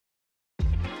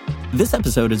This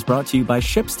episode is brought to you by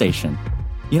ShipStation.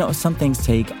 You know, some things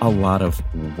take a lot of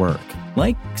work,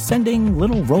 like sending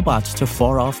little robots to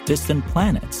far-off distant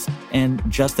planets. And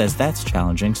just as that's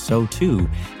challenging, so too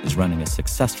is running a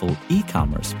successful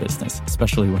e-commerce business,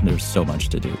 especially when there's so much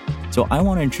to do. So I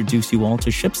want to introduce you all to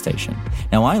ShipStation.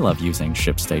 Now, I love using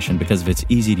ShipStation because of its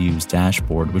easy-to-use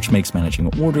dashboard, which makes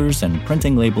managing orders and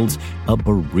printing labels a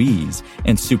breeze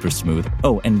and super smooth.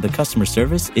 Oh, and the customer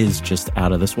service is just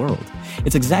out of this world.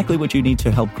 It's exactly what you need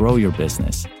to help grow your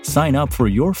business. Sign up for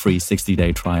your free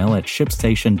 60-day trial at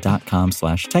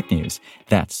shipstation.com/technews.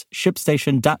 That's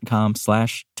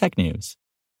shipstation.com/technews.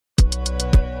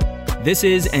 This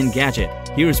is Engadget.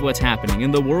 Here's what's happening in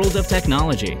the world of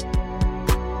technology.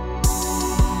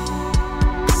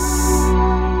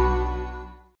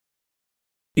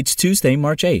 It's Tuesday,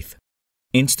 March 8th.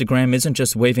 Instagram isn't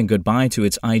just waving goodbye to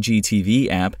its IGTV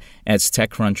app, as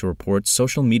TechCrunch reports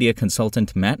social media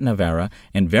consultant Matt Navarra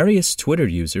and various Twitter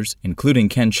users, including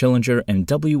Ken Schillinger and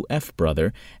WF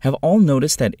Brother, have all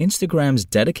noticed that Instagram's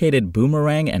dedicated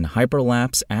Boomerang and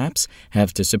Hyperlapse apps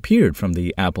have disappeared from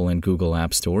the Apple and Google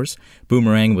app stores.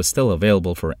 Boomerang was still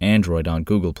available for Android on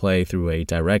Google Play through a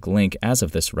direct link as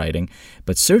of this writing,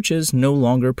 but searches no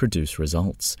longer produce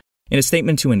results. In a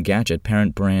statement to Engadget,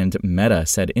 parent brand Meta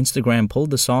said Instagram pulled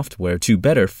the software to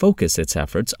better focus its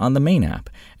efforts on the main app.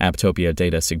 Apptopia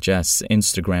data suggests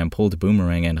Instagram pulled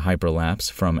Boomerang and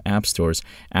Hyperlapse from app stores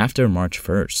after March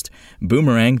 1st.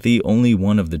 Boomerang, the only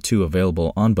one of the two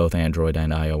available on both Android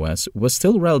and iOS, was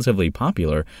still relatively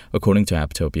popular, according to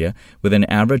Apptopia, with an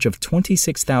average of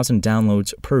 26,000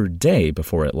 downloads per day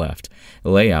before it left.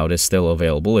 Layout is still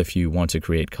available if you want to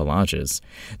create collages.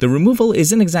 The removal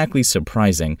isn't exactly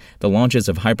surprising. The launches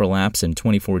of Hyperlapse in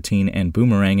 2014 and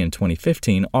Boomerang in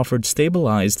 2015 offered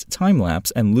stabilized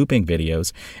time-lapse and looping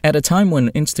videos at a time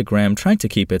when Instagram tried to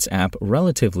keep its app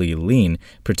relatively lean,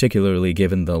 particularly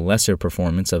given the lesser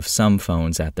performance of some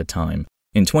phones at the time.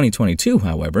 In 2022,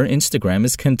 however, Instagram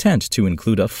is content to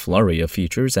include a flurry of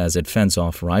features as it fends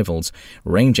off rivals,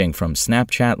 ranging from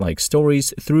Snapchat-like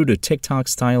stories through to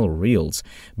TikTok-style reels.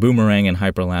 Boomerang and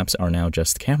Hyperlapse are now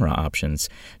just camera options.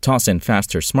 Toss in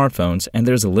faster smartphones, and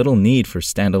there's little need for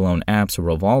standalone apps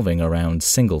revolving around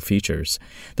single features.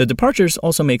 The departures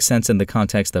also make sense in the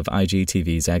context of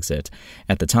IGTV's exit.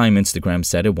 At the time, Instagram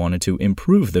said it wanted to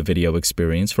improve the video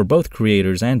experience for both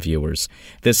creators and viewers.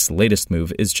 This latest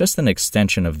move is just an extension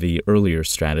of the earlier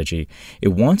strategy. It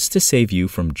wants to save you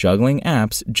from juggling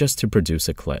apps just to produce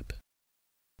a clip.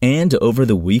 And over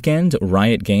the weekend,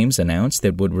 Riot Games announced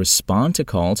it would respond to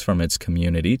calls from its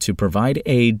community to provide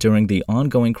aid during the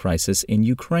ongoing crisis in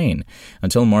Ukraine.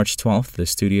 Until March 12th, the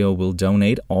studio will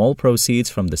donate all proceeds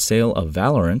from the sale of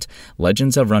Valorant,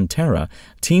 Legends of Runeterra,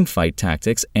 Teamfight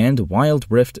Tactics, and Wild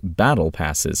Rift Battle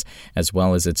Passes, as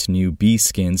well as its new B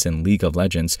skins in League of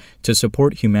Legends, to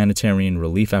support humanitarian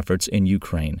relief efforts in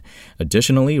Ukraine.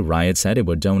 Additionally, Riot said it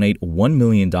would donate $1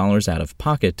 million out of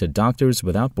pocket to Doctors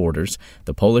Without Borders,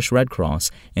 the Polish Red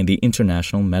Cross, and the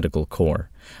International Medical Corps.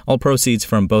 All proceeds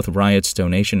from both Riot's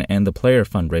donation and the player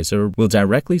fundraiser will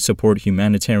directly support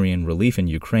humanitarian relief in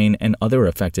Ukraine and other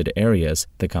affected areas,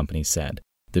 the company said.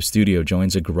 The studio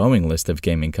joins a growing list of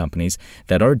gaming companies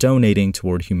that are donating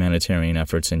toward humanitarian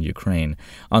efforts in Ukraine.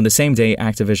 On the same day,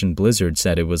 Activision Blizzard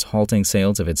said it was halting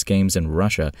sales of its games in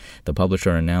Russia. The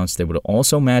publisher announced they would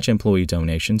also match employee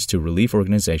donations to relief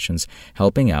organizations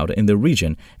helping out in the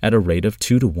region at a rate of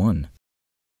 2-to-1.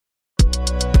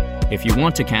 If you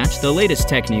want to catch the latest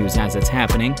tech news as it's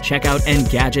happening, check out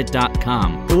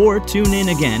Engadget.com or tune in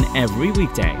again every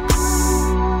weekday.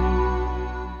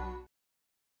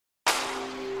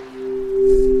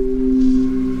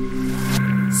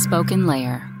 Spoken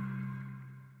Layer.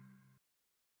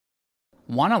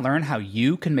 Want to learn how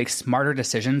you can make smarter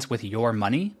decisions with your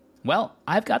money? Well,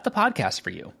 I've got the podcast for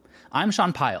you. I'm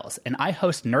Sean Piles, and I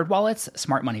host NerdWallet's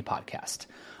Smart Money Podcast.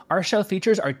 Our show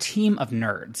features our team of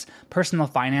nerds, personal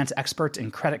finance experts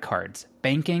in credit cards,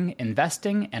 banking,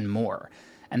 investing, and more.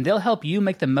 And they'll help you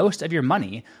make the most of your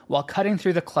money while cutting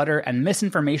through the clutter and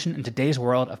misinformation in today's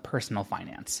world of personal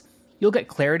finance. You'll get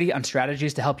clarity on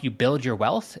strategies to help you build your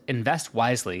wealth, invest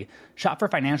wisely, shop for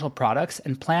financial products,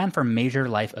 and plan for major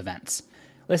life events.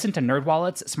 Listen to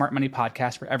NerdWallet's Smart Money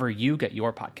Podcast wherever you get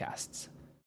your podcasts.